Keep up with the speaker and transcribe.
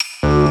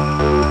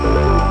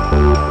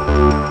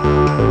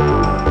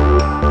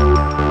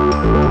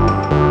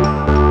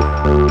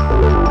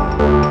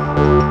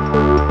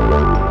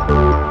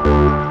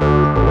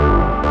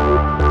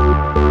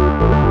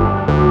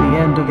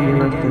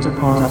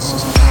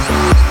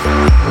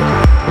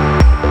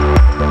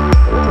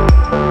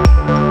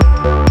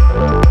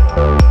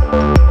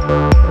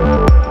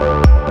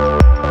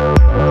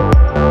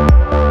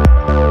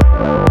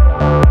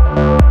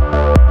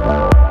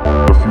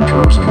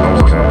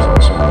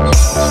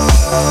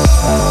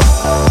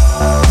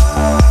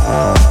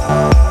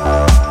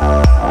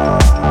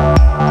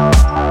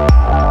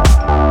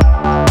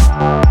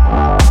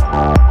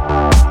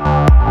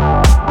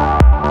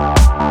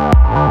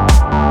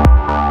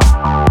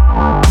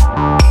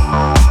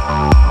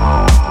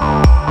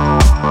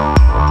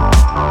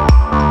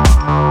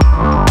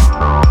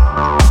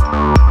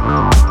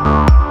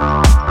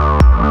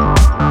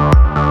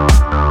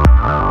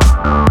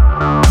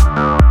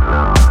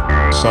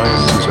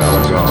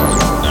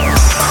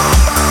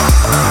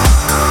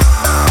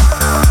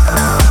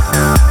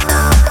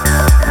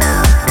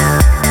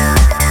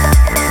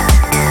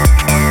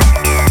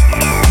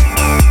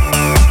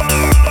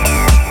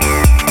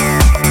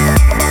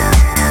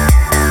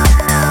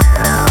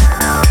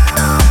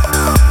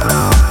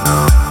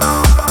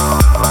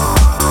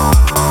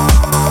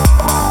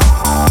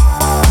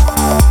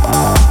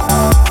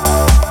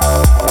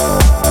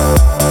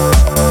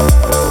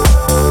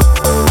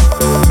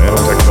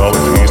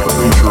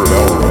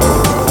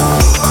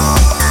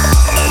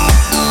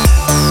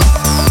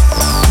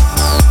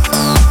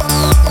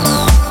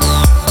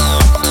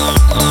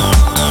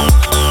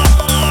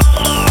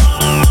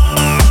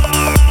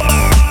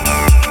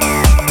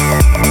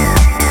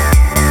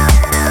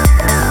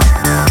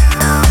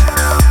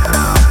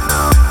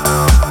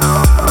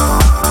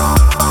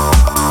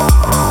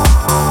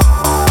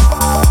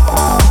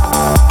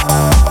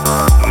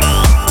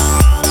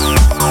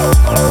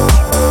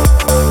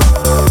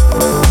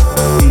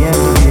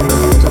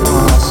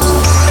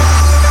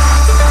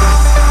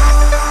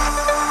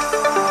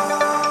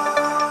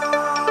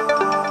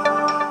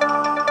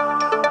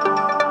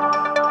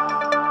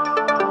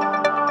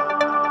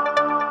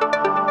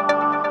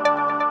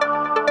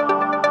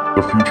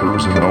The future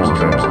is in our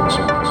hands.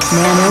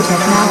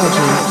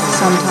 Nanotechnology,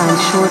 sometimes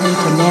shortened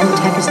to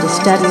nanotech, is the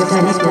study of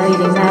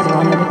manipulating matter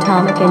on an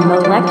atomic and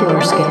molecular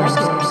scale.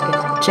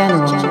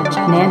 Generally,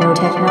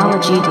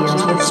 nanotechnology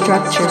deals with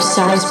structures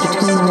sized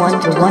between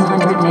 1 to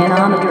 100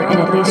 nanometer in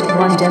at least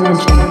one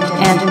dimension,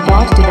 and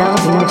involves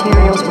developing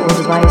materials or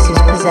devices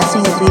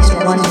possessing at least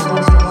one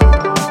type.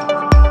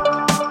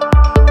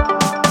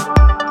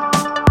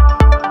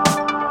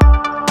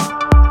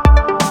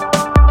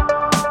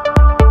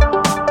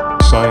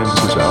 Science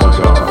is our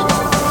God.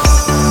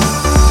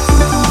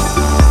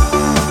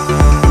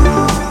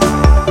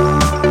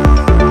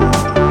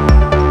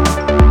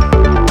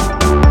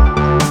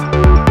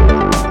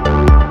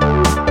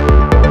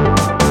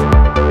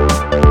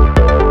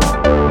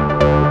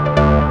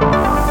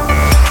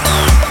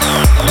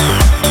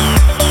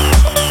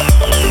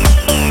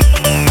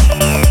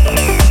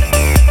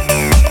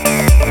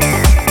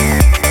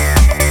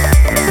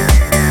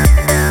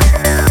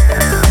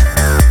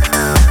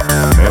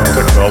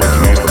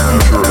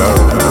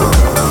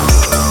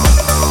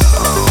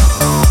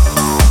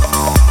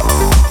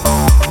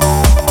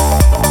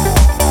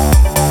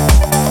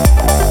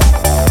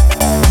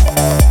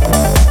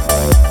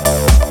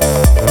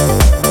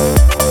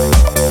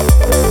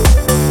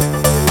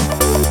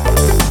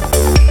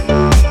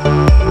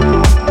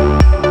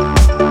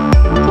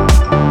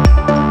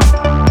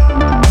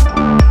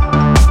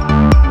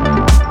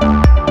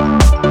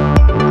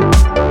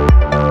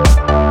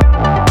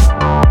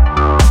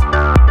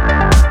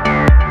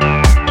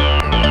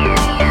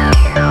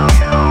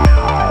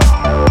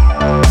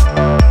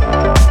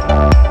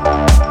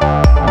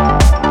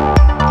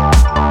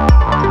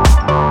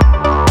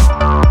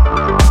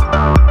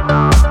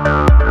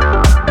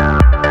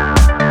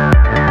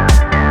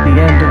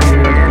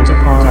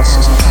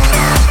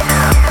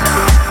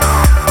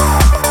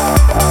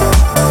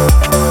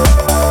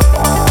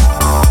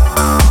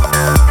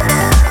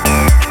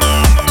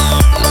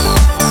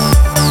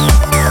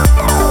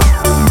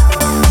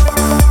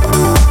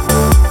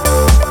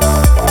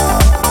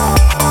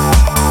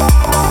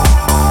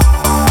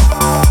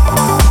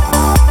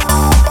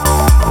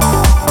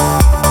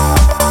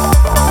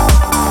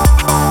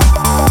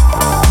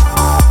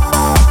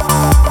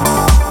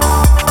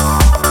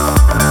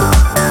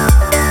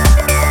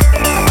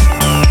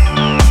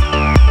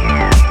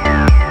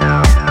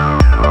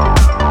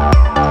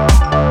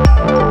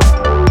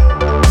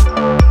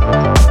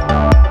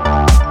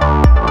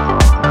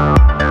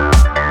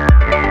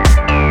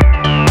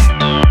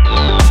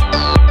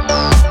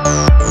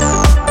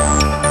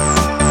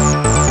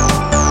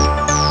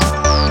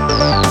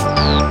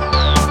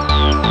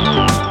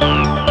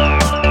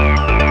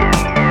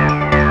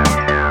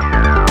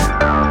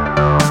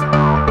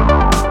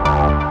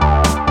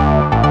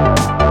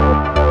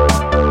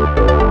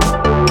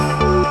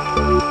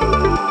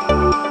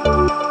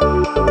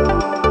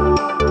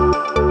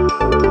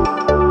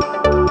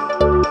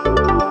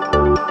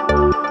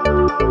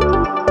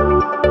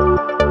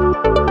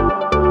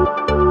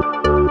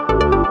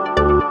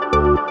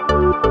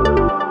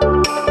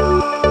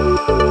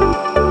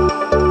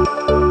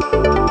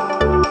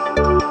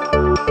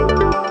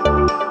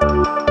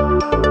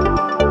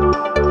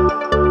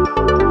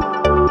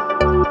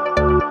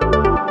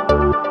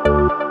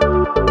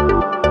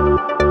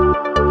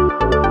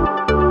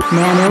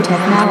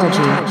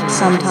 Nanotechnology,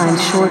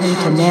 sometimes shortened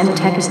to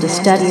nanotech, is the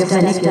study of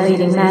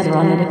manipulating matter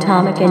on an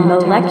atomic and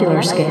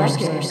molecular scale.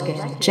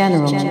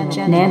 General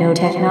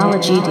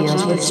nanotechnology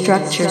deals with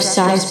structures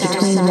sized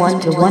between 1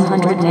 to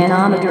 100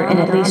 nanometer in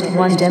at least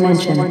one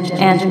dimension,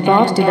 and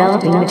involves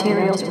developing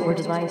materials or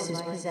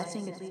devices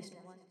possessing at least